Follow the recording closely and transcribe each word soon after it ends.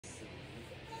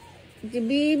The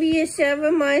baby is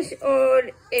 7 months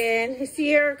old, and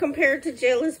Sierra compared to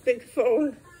Jayla's big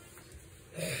phone.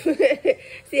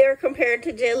 Sierra compared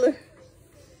to Jayla.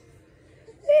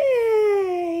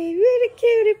 Hey, what a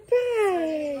cutie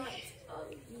pie.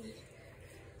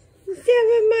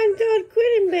 7-month-old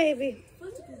Quinning baby.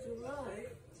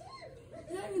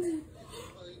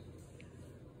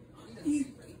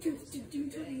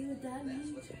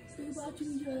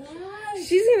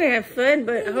 She's gonna have fun,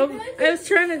 but I was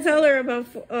trying to tell her about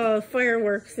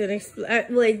fireworks and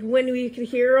like when we could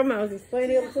hear them. I was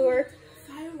explaining them to her.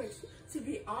 Fireworks. To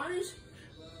be honest,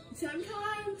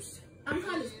 sometimes I'm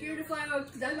kind of scared of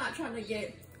fireworks because I'm not trying to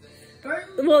get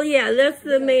burnt. Well, yeah, that's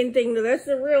the main thing. That's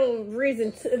the real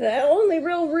reason. The only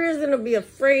real reason to be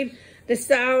afraid. The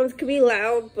sounds could be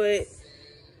loud, but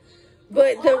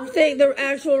the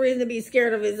actual reason to be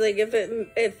scared of is like if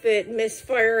it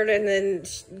misfired and then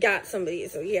got somebody.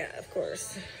 So yeah, of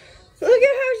course. Look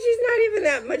at how she's not even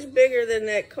that much bigger than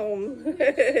that comb.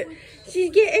 She's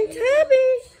getting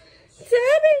tubby,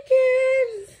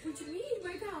 kids. Which means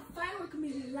right now, firework can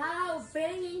be loud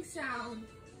banging sound,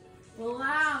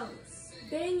 loud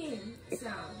banging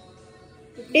sound.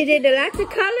 It did lots of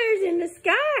colors in the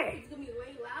sky. It's gonna be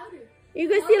way louder. You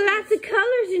can see lots of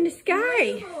colors in the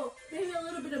sky. Maybe a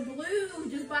little bit of blue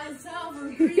just by itself or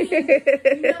green.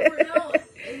 You never know.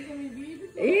 It's gonna be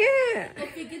beautiful. Yeah.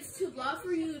 If it gets too loud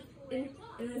for you, and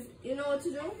if you know what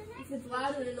to do, if it's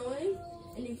loud and annoying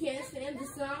and you can't stand the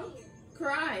sound,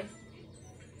 cry.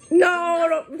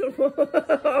 No.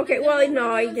 Okay. Well,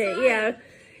 no, I can't. Yeah.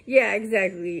 Yeah,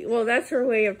 exactly. Well, that's her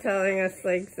way of telling us,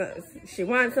 like, she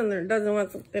wants something or doesn't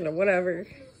want something or whatever.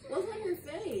 What's on your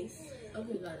face?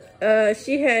 Okay, got it.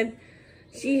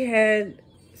 She had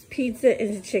pizza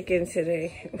and chicken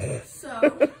today.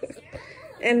 So.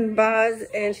 And Boz,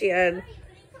 and she had,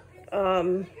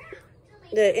 the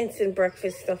instant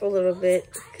breakfast stuff a little bit.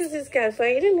 Because it's got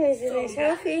vitamins and it's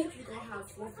healthy. We're going to have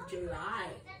 4th of July.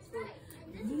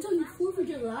 I'm telling you, 4th of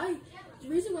July. The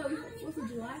reason why we have 4th of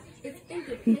July is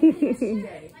Independence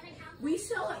Day. We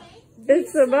celebrate.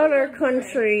 It's about our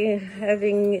country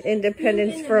having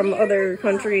independence from other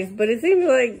countries, but it seems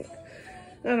like,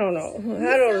 I don't know.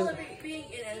 I don't know. Being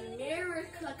in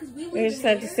America, because we live I just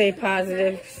have to stay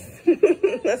positive.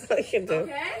 That's all you do.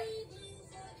 Okay?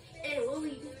 And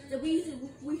the reason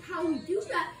how we do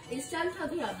that is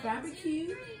sometimes we have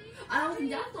barbecue. I don't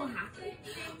think that's gonna happen.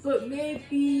 But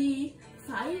maybe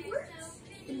fireworks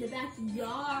in the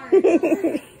backyard.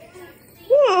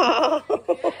 Wow.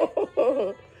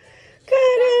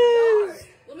 Goodness.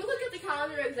 Let me look at the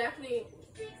calendar exactly.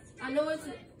 I know it's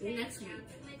next week.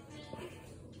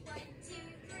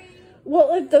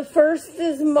 Well, if the 1st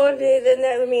is Monday, then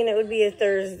that would mean it would be a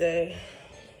Thursday.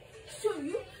 So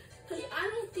because I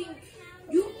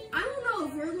don't know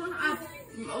if we're gonna have,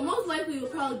 most likely we'll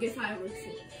probably get fireworks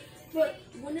soon. But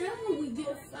whenever we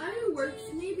get fireworks,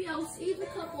 maybe I'll save a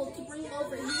couple to bring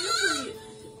over here for you.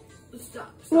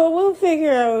 Stop. Well, we'll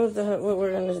figure out what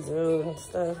we're going to do and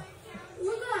stuff. We're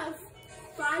going to have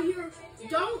fire.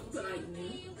 Don't bite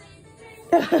me.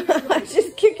 I'm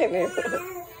just kicking it.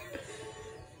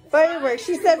 Fireworks.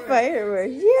 She said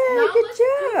fireworks. Yeah, now good let's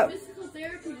job. do physical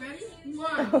therapy. Ready?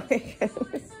 1, Oh my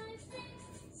God.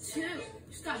 2.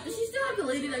 Stop. Does she still have the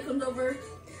lady that comes over?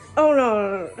 Oh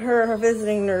no, her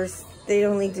visiting nurse. They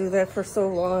only do that for so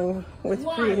long with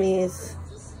 1, preemies.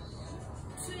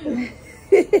 2,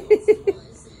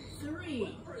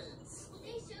 3,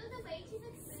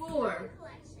 4.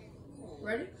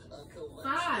 Ready?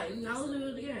 5. Now we'll do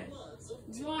it again.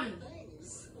 1,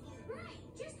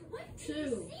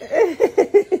 2,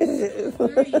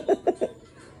 3,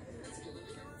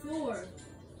 4,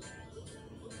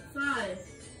 5.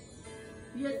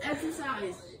 You have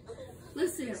exercise.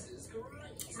 Listen,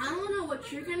 I don't know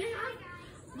what you're gonna have,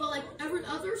 but like every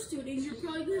other student, you're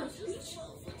probably gonna have speech.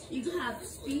 You can have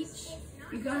speech,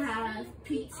 you can have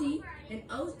PT and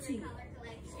OT.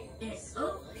 And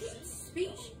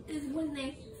speech is when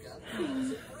they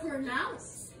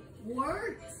pronounce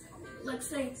words, like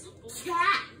say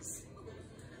cat,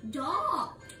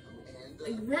 dog,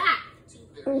 like that.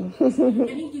 And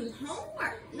you do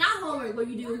homework, not homework, but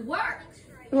you do work.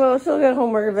 Well, she'll get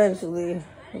homework eventually,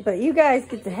 but you guys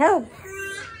get to help.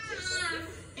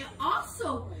 And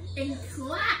also, in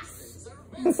class,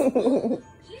 in school,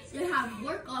 you have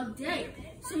work all day.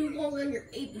 So you're going to learn your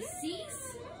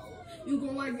ABCs. You're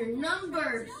going to learn your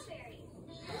numbers.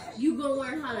 You're going to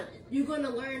learn how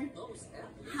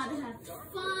to have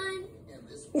fun.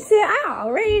 You see, I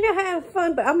already know how to have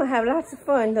fun, but I'm going to have lots of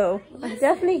fun, though. I'm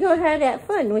definitely going to have that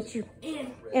fun with you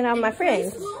and all my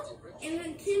friends. And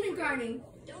in kindergarten,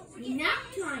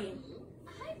 nap time.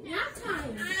 Nap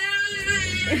time.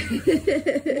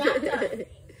 Not done.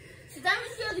 So that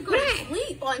means you have to go to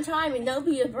sleep on time and don't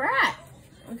be a brat.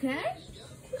 Okay?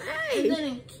 And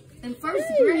then in first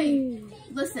grade,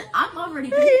 listen, I'm already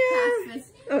been past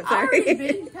this. Oh, I've already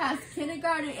been past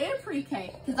kindergarten and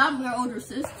pre-K because I'm your older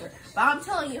sister. But I'm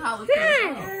telling you how it's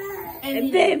going to go.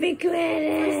 And baby first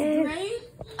Quinning. grade,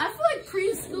 I feel like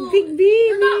preschool, Big baby.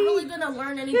 you're not really going to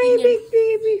learn anything. Hi, big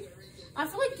baby. I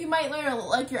feel like you might learn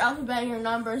like your alphabet and your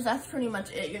numbers. That's pretty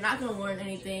much it. You're not going to learn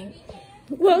anything.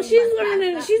 Well, she's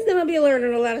learning. She's gonna be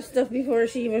learning a lot of stuff before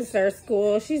she even starts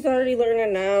school. She's already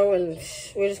learning now, and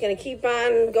we're just gonna keep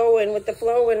on going with the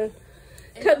flow and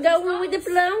going with the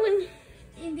flow.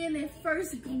 And then in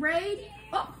first grade,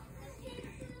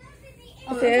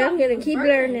 Okay, I'm gonna keep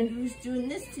learning. Who's doing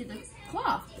this to the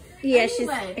cloth? Yeah,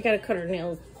 anyway, I gotta cut her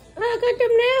nails. Oh, I got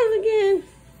them nails again.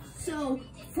 So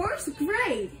first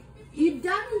grade, you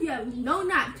definitely have no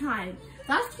nap time.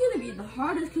 That's gonna be the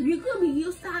hardest because you're gonna be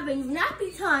used to having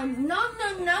nappy time. No,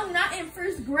 not in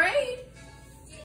first grade.